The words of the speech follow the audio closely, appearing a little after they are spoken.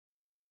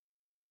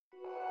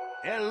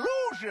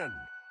Illusion!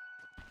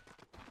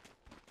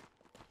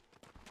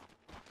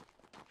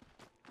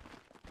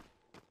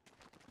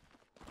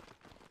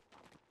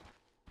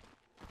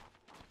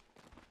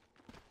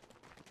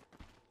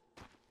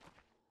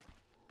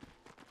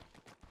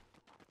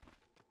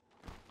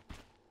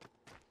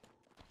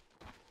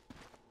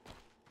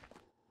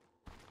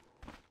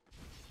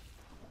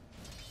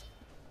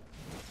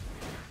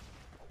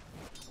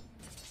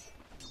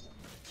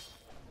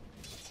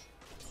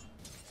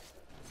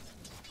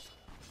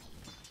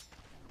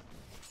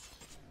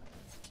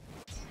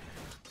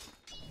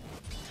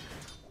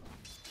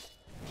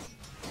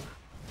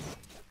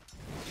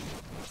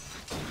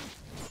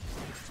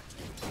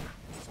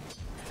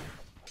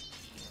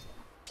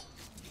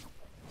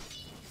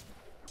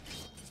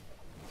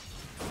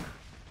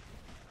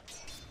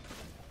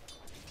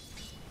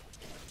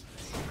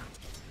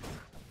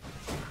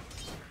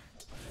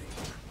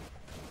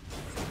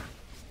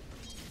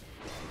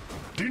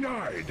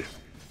 Denied!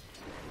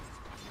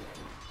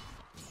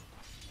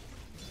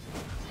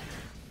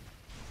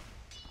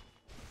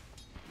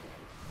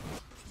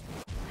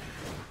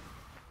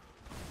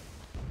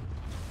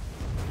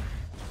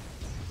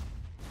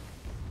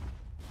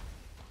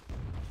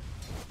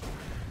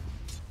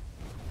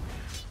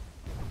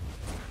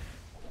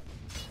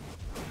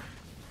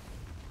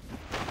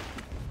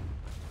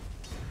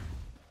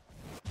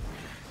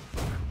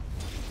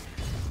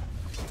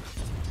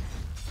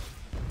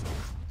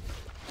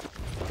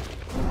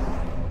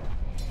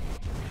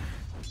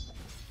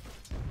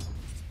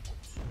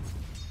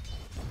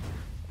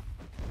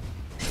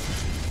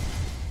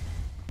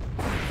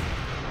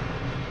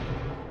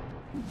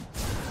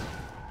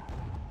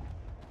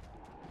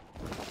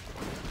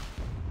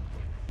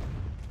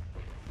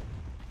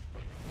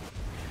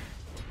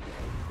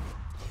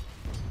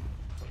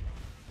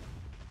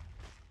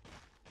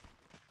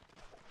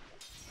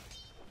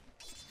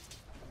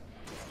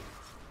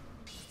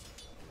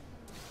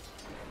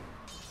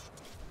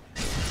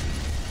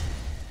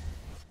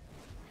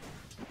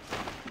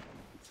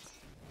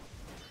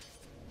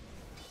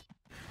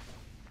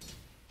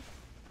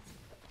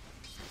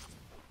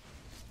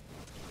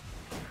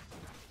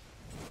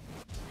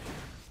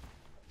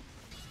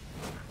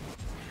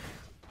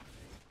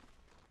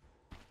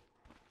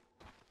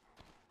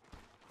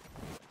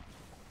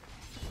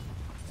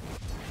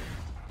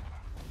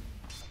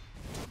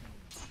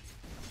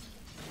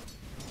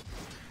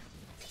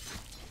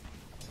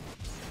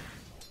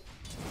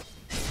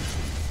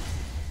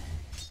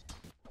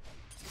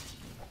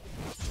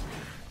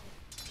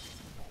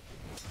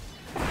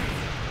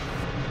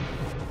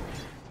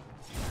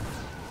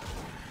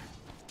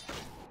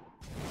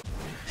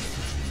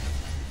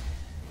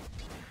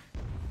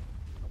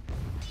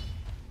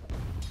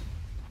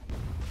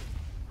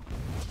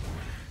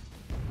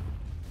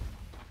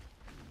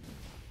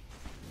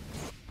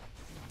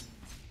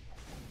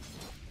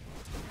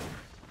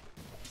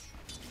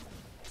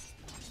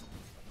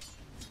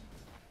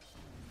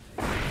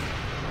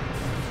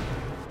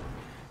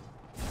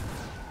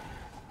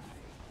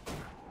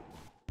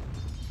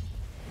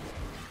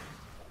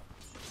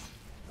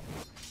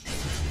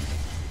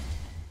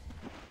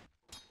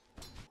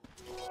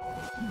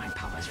 My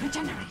powers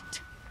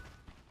regenerate.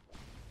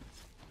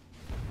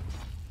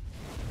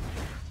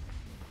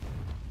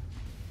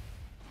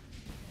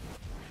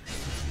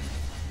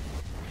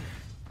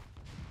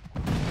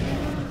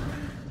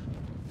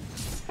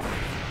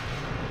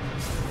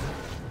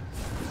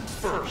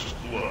 First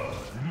blood,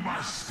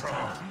 master!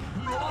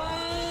 No!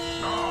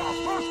 Ah,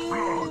 first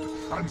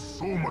blood! And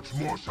so much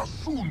more shall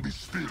soon be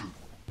spilled.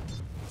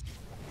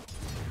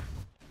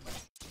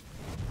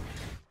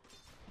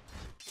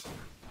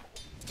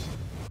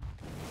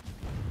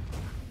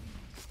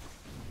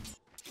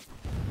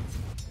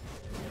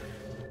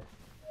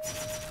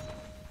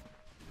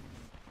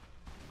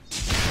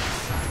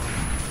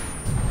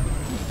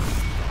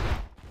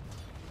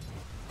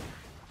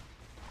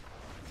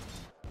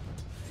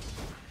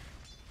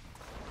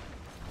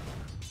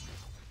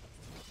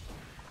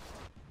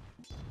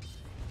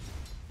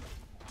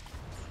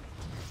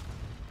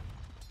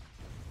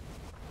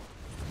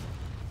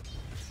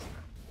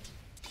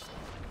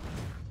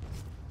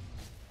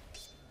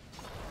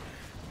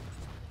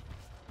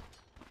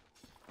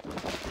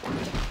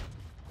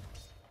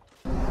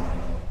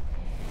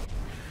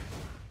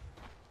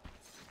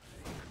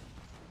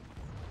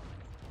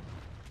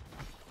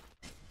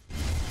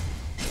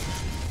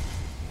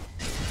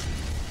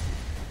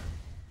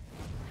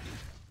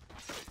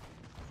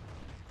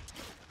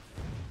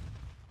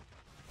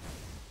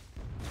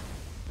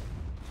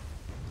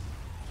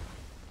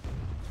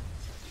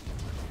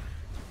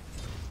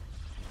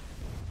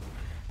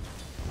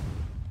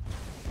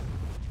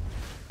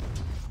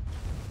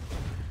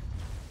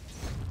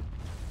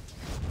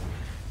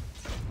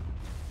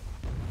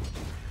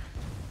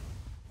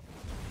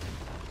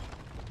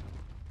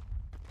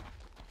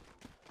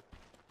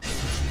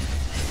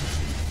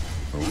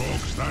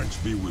 Rogue's thanks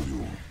be with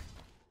you.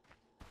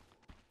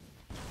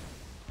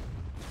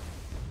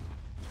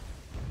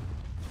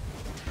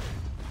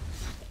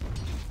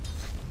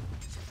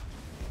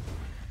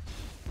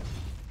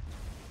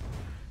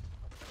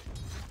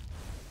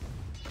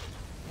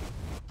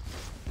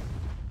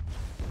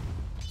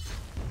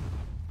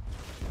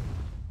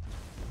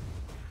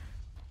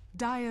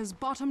 Dire's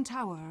bottom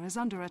tower is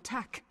under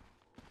attack.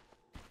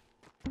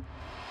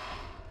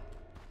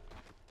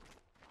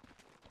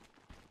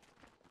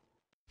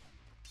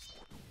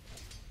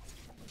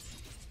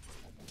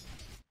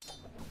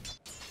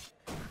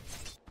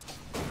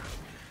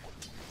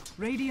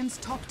 Radiant's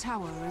top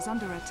tower is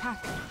under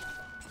attack.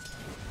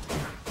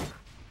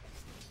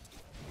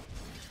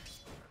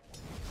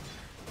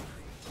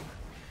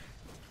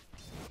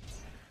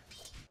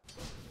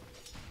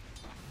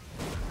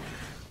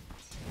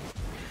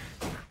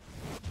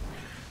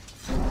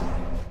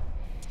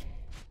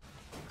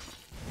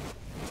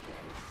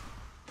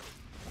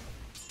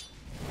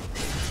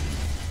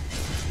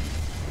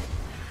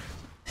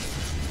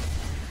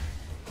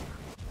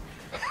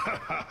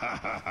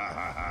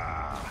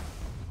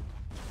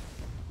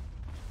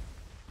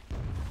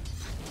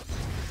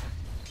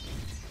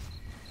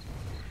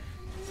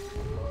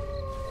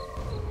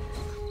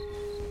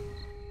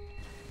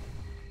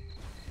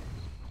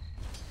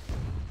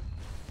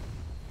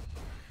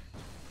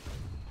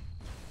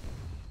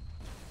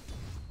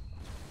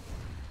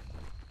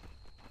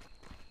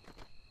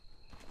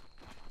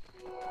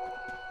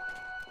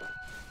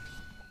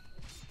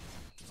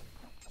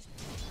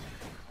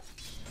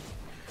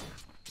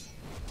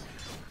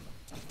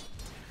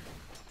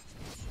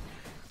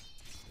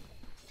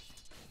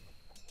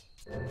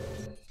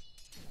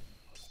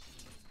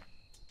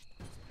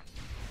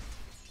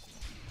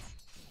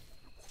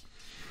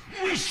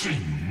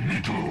 Missing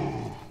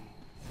middle.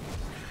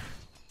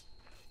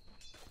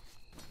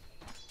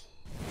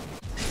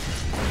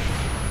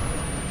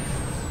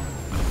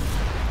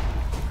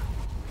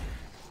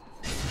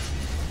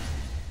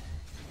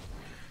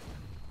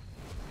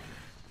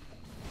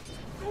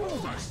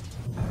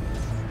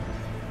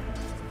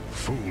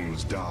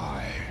 Fools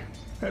die,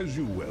 as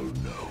you well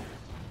know.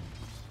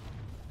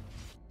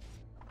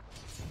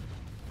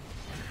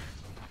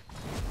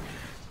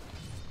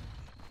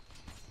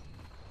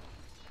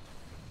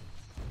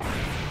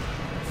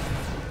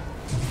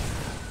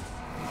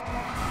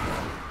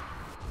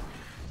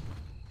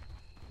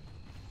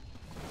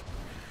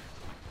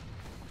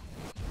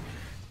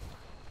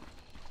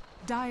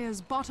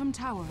 Dire's bottom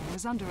tower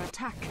is under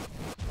attack.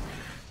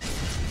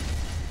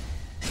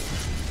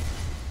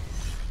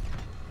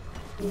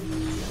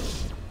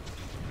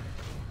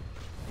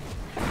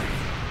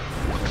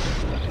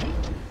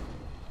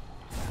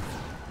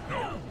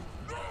 No!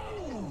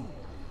 No!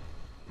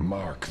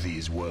 Mark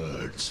these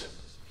words.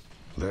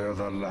 They're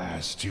the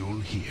last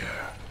you'll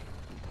hear.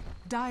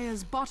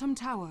 Dire's bottom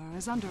tower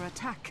is under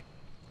attack.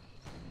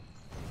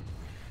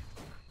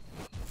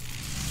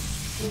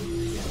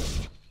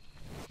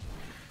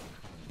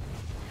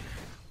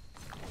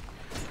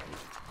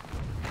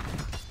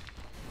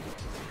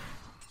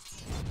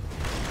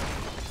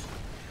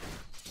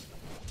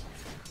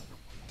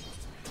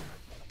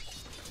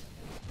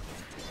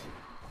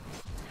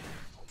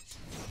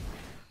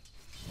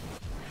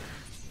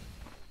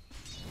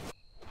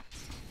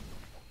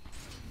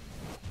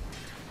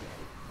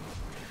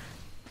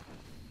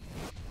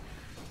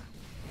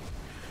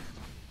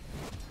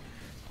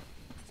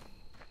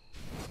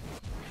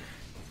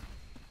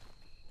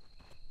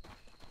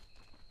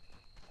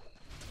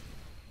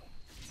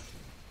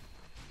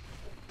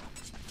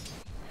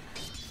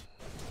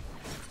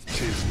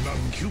 Tis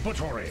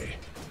non-cupatory.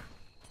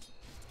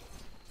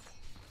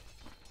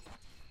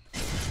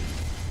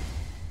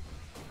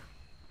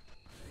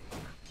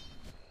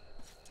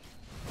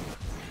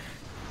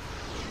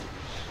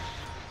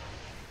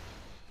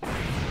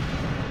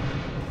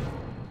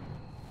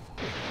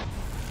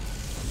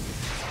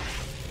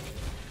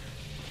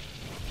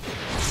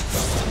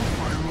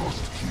 My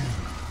lost kin.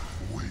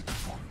 Wait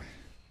for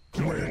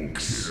me.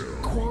 Winks,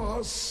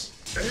 quas,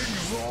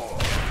 exor.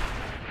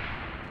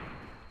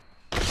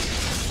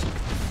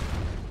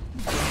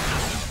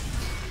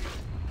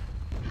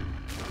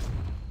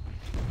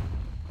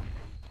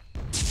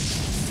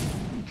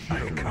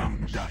 I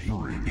come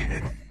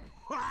dying.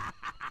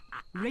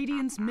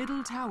 Radiant's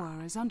middle tower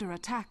is under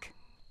attack.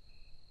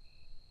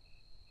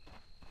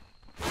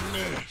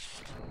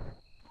 Missed.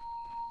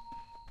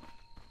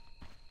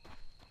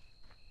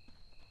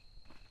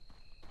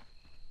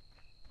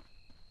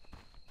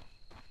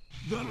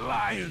 The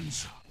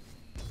lions.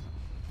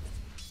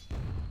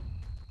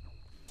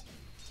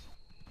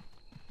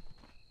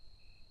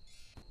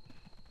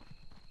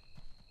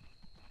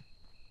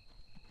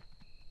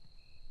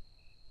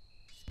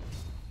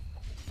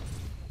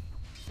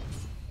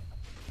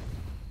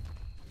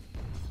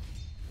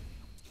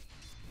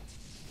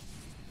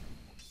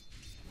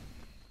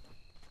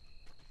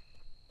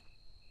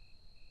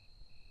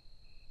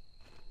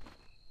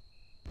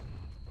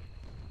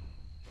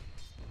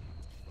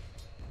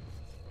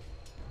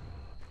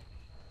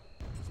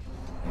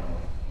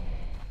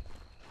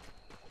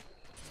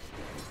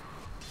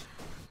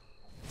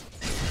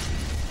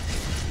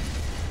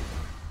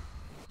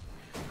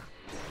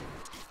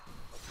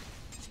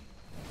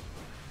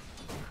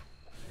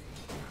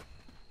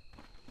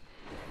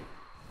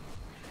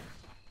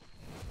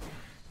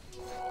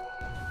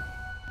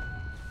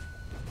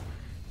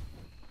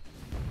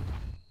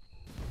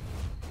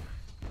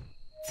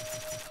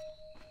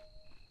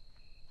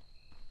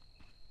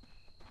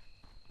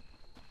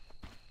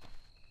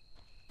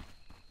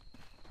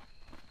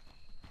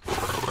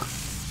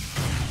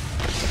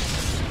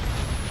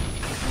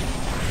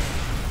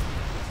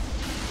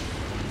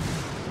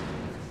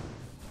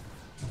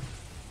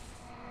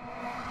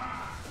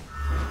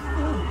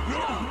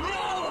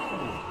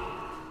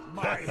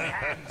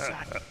 hands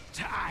are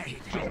tied.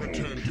 I'll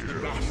return to the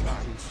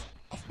grasslands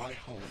of my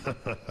home.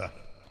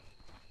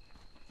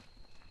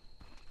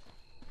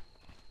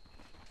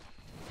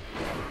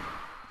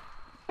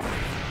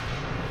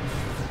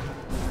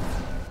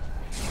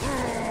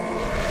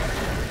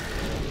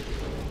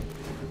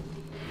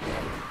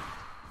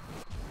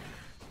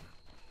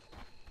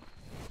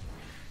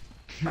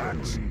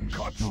 Axe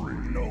cut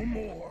through no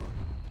more.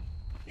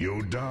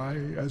 You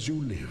die as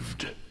you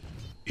lived,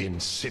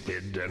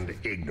 insipid and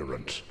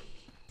ignorant.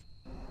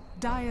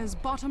 Dire's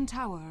bottom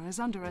tower is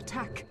under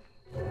attack.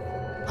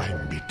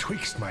 I'm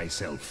betwixt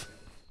myself.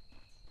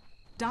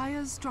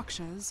 Dire's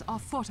structures are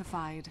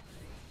fortified.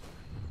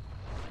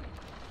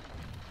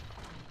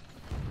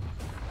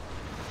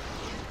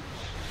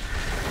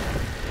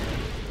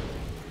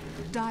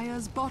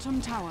 Dire's bottom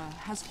tower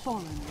has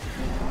fallen.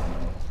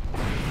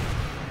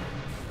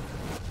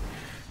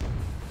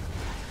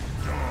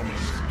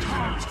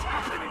 What's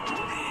happening to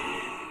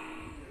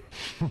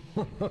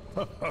me?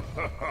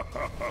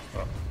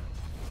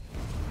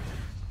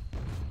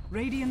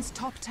 Radiant's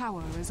top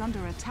tower is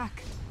under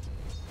attack.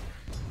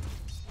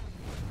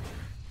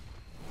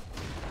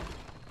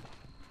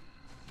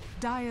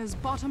 Dire's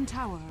bottom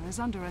tower is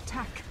under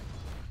attack.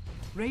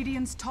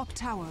 Radiant's top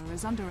tower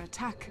is under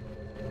attack.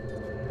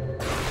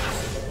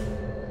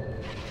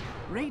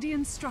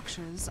 Radiant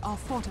structures are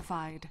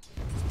fortified.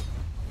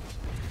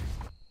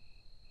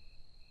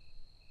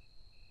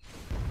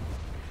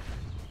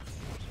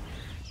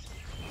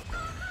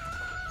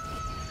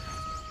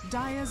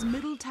 Dire's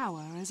middle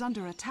tower is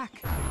under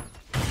attack.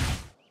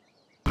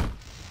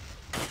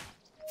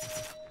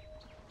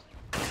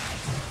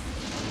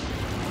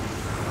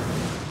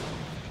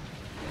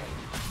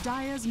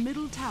 Dire's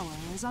middle tower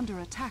is under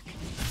attack.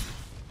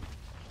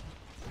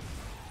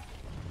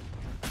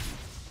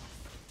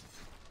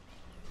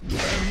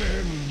 An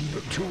end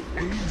to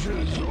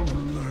ages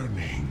of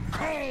learning.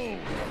 Cold!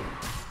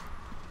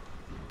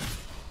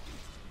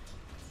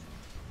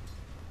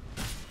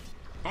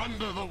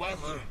 Under the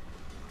weather.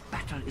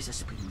 Battle is a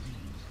spring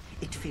rain.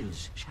 It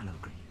fills shallow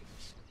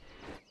graves.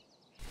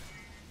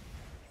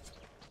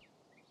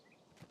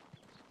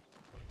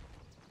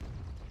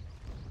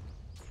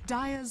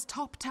 Dire's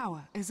top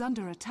tower is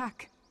under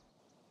attack.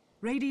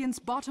 Radiant's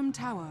bottom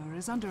tower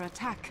is under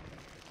attack.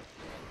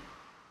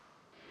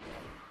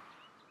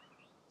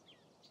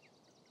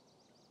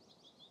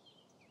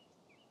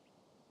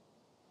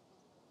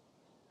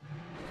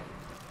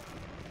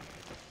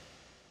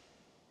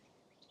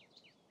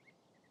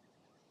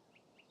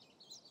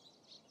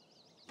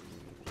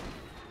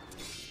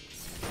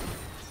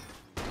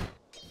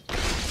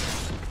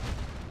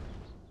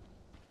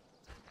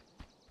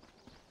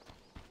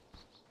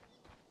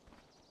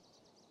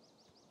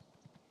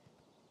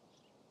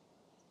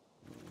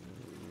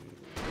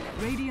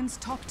 Radiant's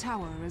top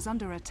tower is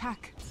under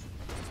attack.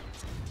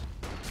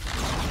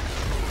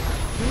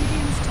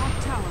 Radiant's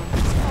top tower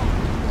has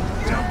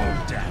fallen.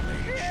 Double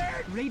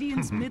damage!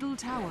 Radiant's middle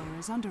tower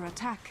is under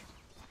attack.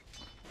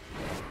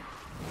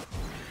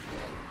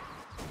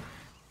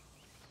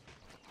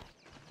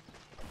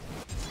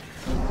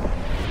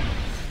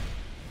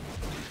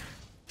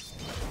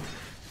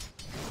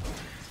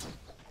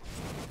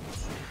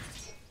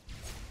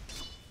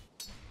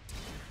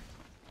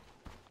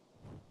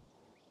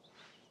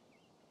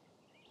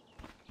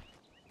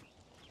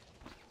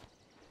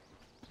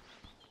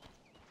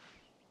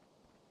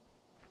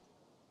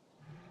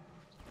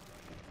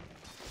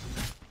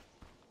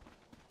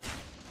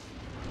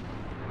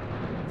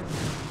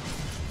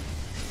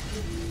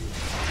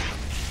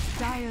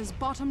 Dire's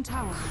bottom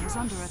tower is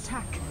under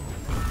attack.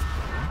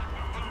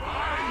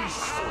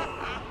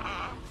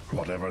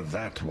 Whatever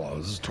that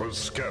was, 'twas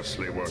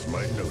scarcely worth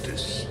my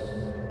notice.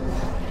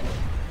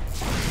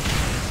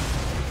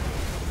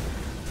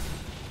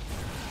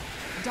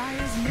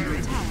 Dire's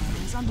middle tower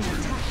is under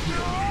attack.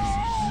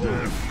 You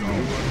were no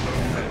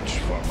match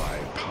for my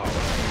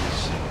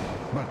powers.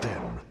 But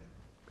then,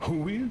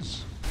 who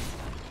is?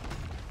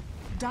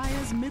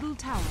 Dire's middle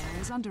tower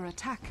is under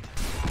attack.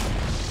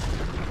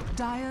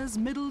 Dire's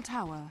middle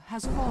tower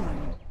has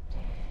fallen.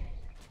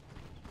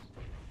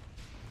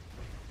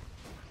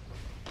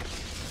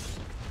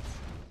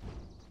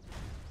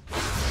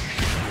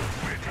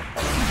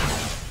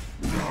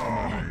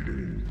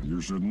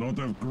 You should not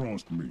have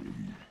crossed me.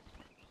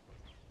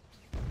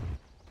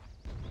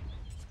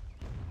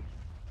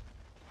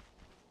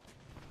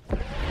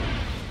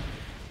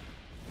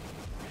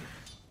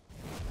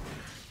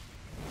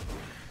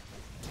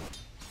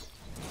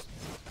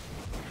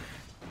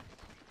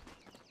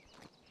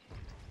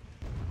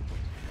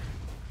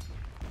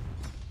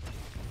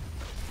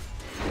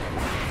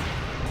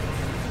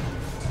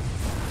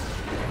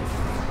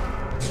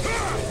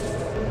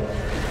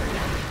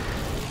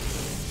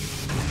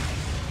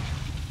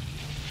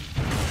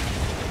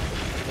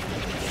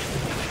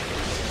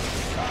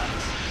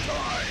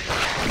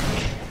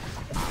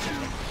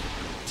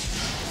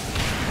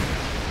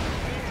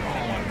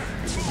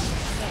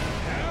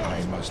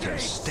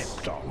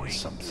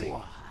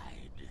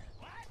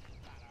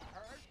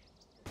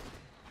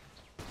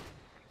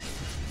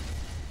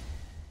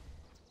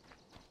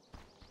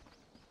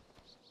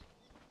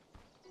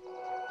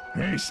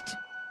 Haste!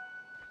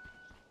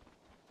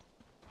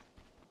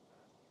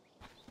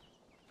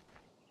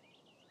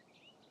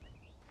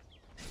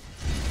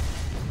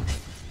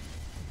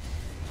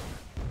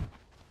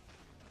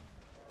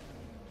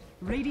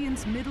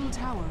 Radiant's middle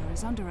tower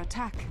is under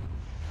attack.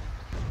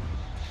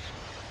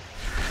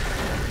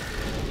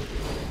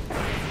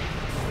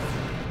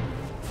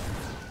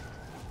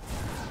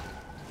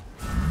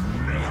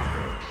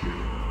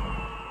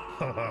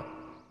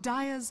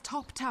 Dire's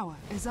top tower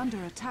is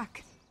under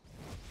attack.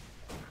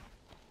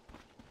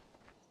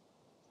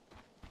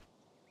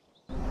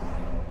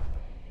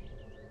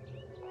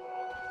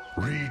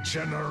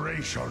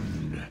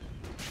 Regeneration.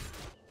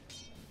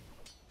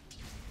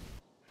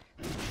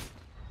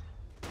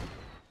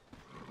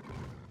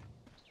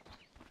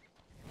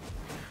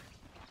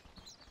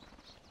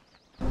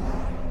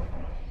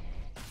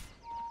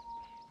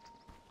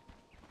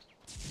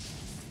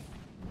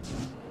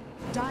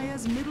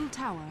 Dire's middle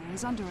tower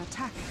is under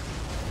attack.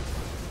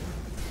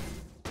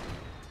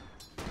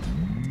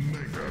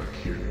 Mega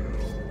kill.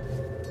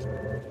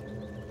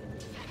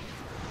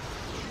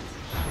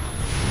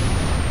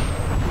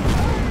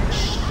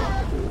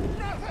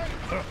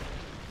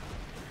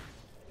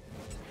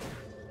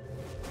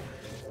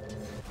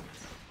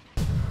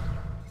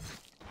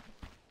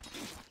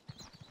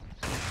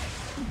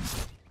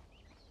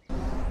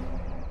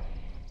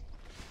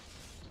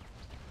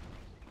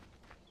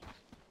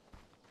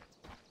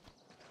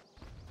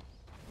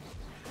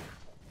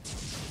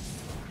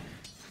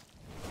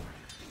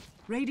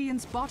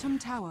 Radiant's bottom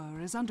tower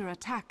is under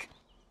attack.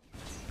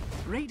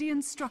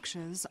 Radiant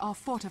structures are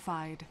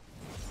fortified.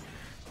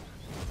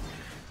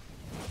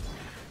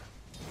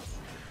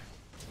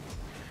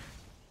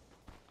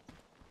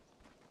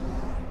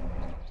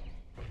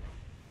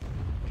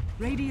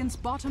 Radiant's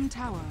bottom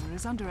tower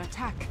is under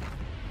attack.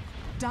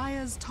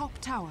 Dire's top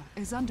tower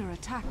is under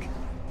attack.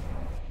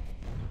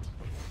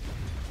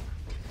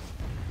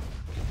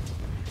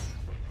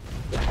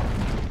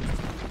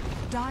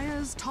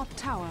 Dire's top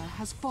tower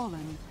has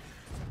fallen.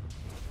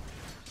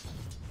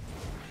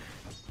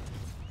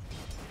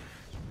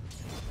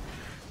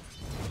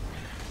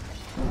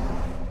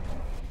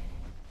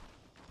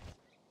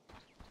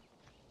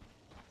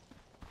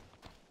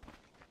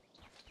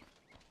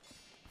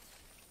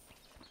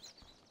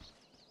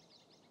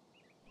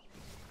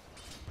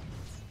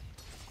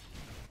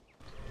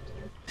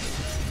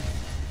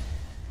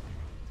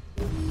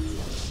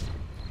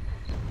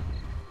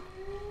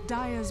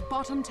 Dire's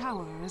bottom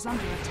tower is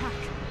under attack.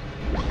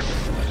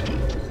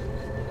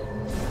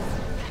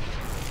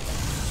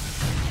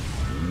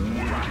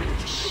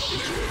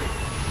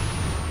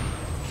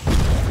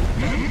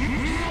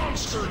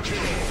 Monster kill.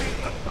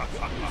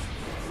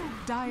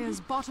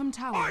 Dire's bottom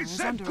tower is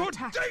under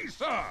attack. Day,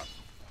 sir!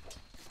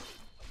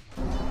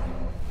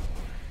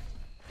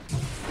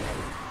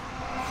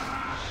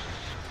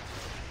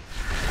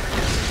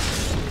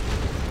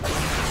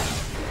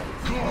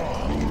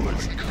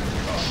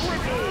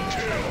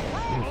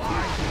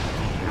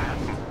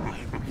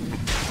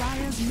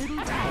 Dire's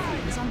middle tower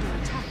is under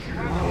attack.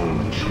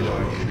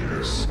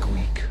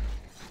 Squeak.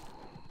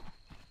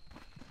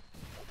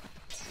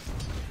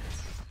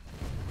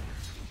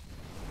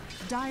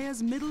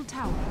 Dire's middle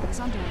tower is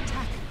under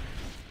attack.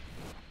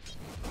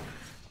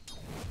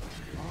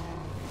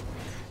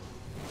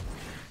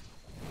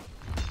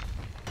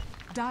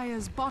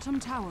 Dire's bottom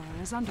tower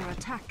is under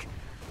attack.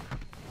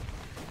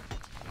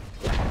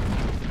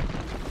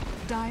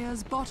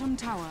 Dire's bottom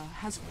tower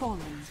has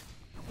fallen.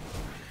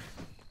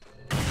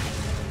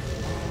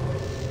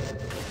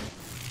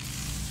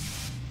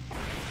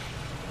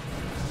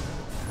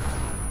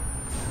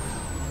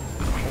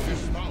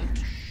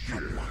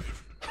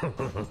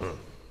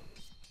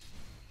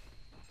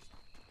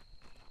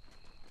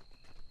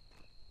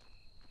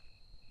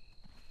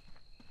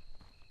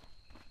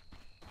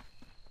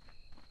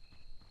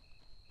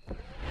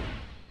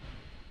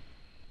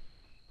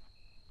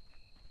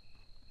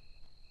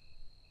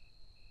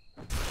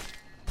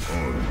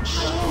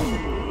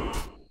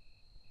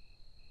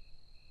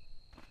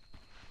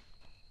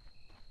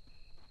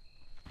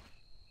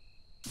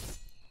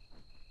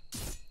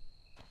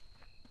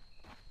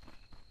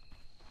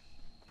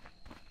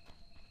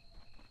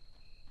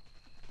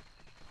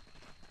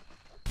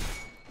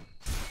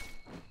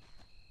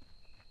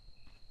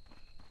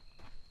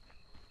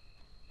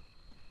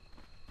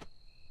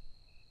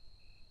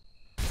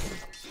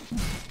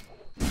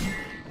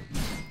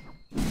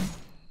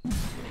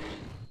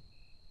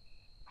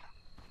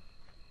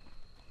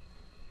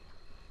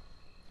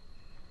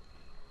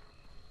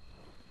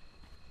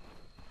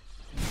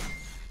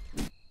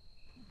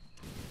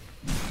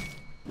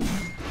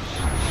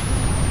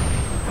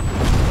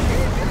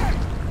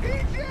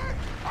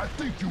 I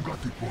think you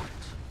got the point.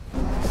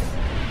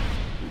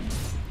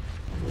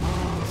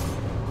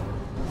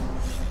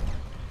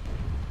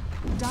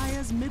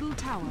 Dire's middle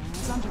tower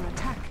is under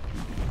attack.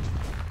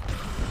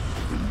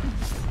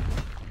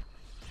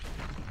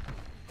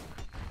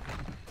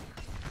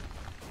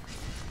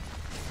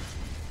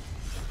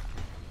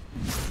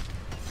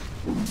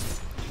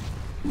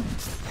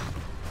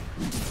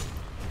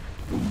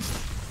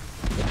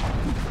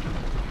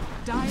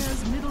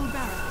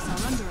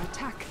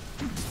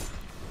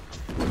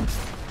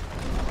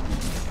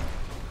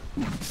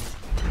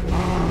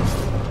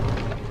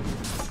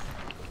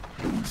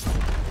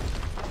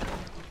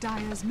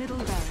 Dire's middle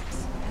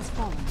barracks has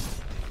fallen.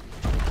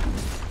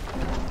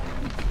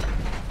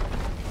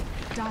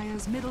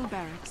 Dire's middle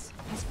barracks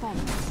has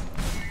fallen.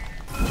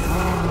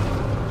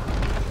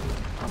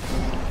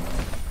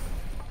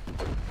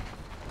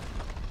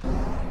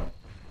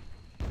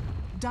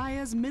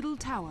 Dire's middle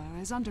tower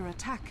is under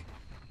attack.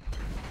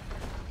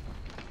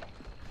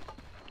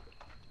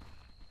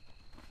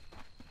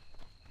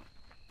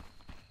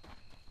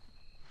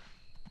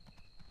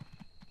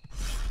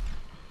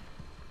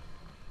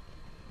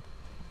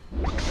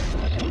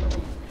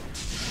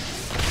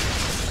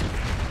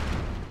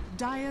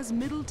 Dire's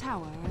middle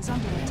tower is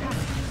under attack.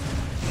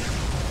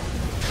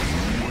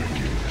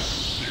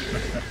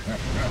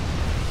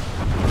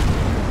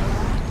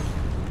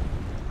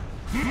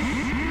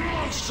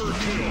 Monster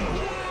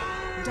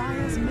kill!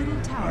 Dire's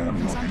middle tower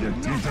is under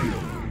attack.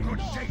 Good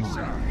day,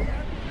 sir.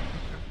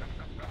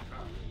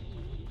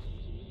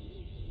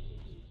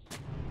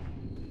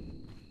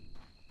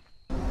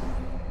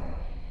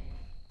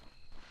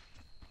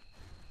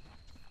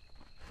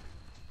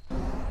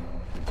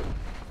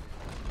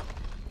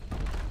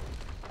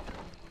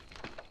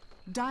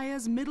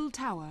 Dire's middle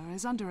tower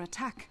is under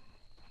attack.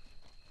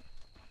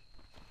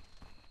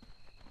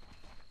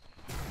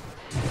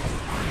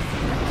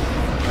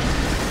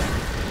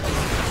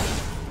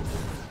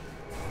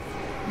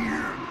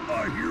 Here,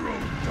 a hero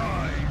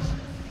dies.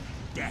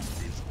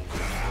 Death is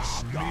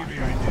Maybe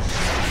I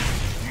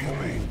deserve you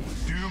may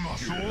do my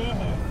soul.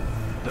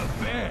 The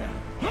bear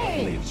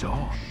lives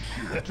on.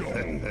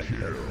 Double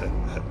kill.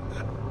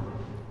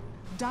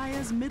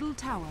 Dire's middle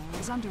tower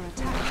is under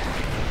attack.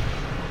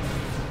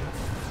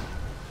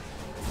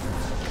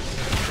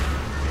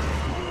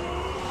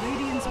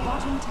 Radiant's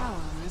bottom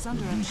tower is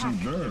under attack.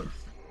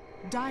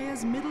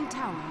 Dire's middle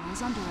tower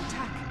is under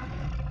attack.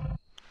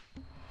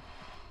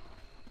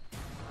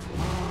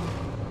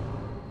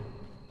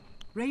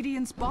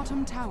 Radiant's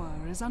bottom tower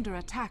is under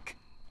attack.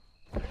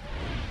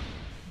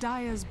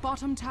 Dire's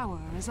bottom tower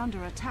is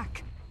under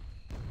attack.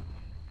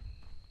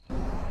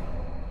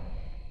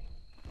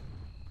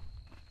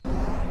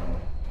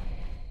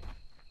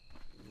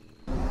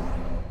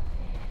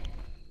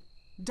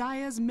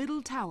 Dire's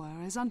middle tower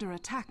is under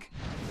attack.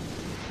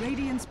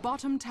 Radiant's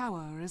bottom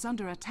tower is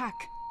under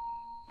attack.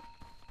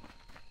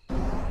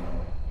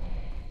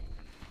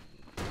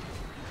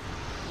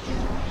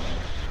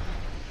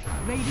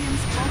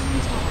 Radiant's bottom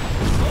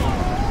tower is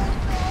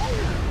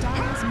falling.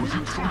 Dire's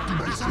middle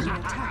tower is under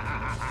attack.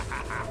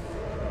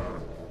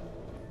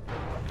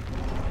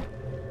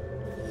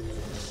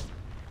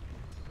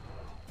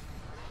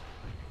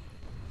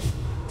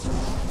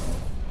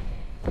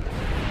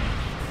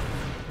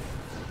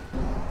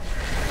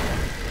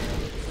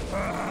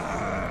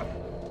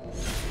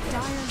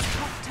 Dire's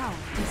top tower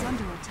is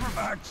under attack.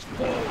 Axe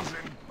falls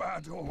in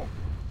battle.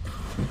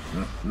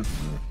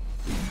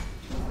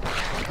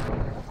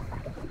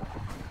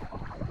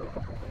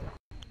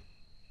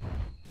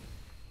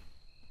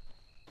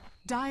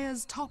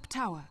 Dire's top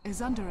tower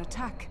is under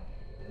attack.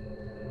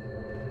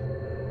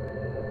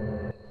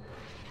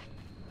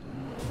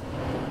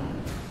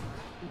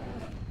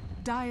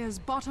 Dire's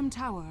bottom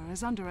tower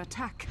is under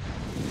attack.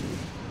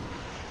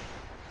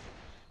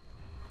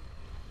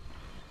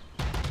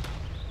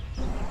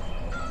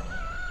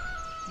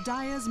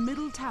 Dire's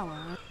middle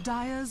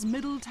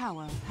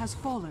tower has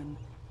fallen.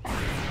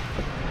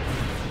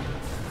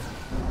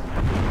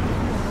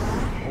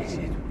 Is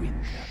it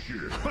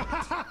winter?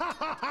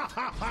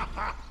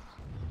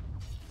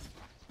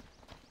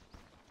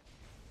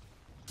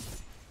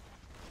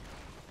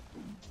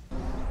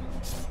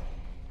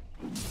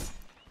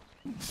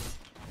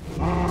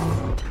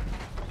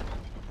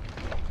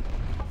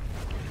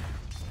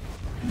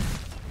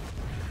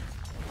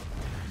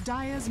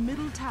 Dire's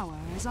middle tower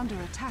is under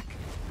attack.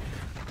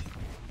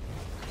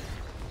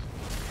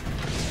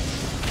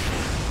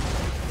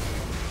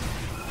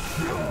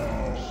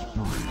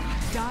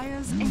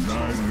 Dire's ancient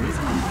is under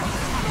attack.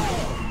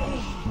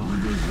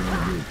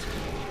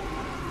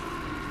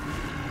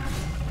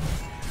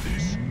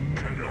 This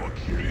cannot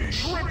be.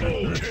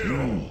 Triple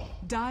kill!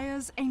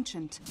 Dire's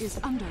ancient is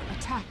under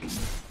attack.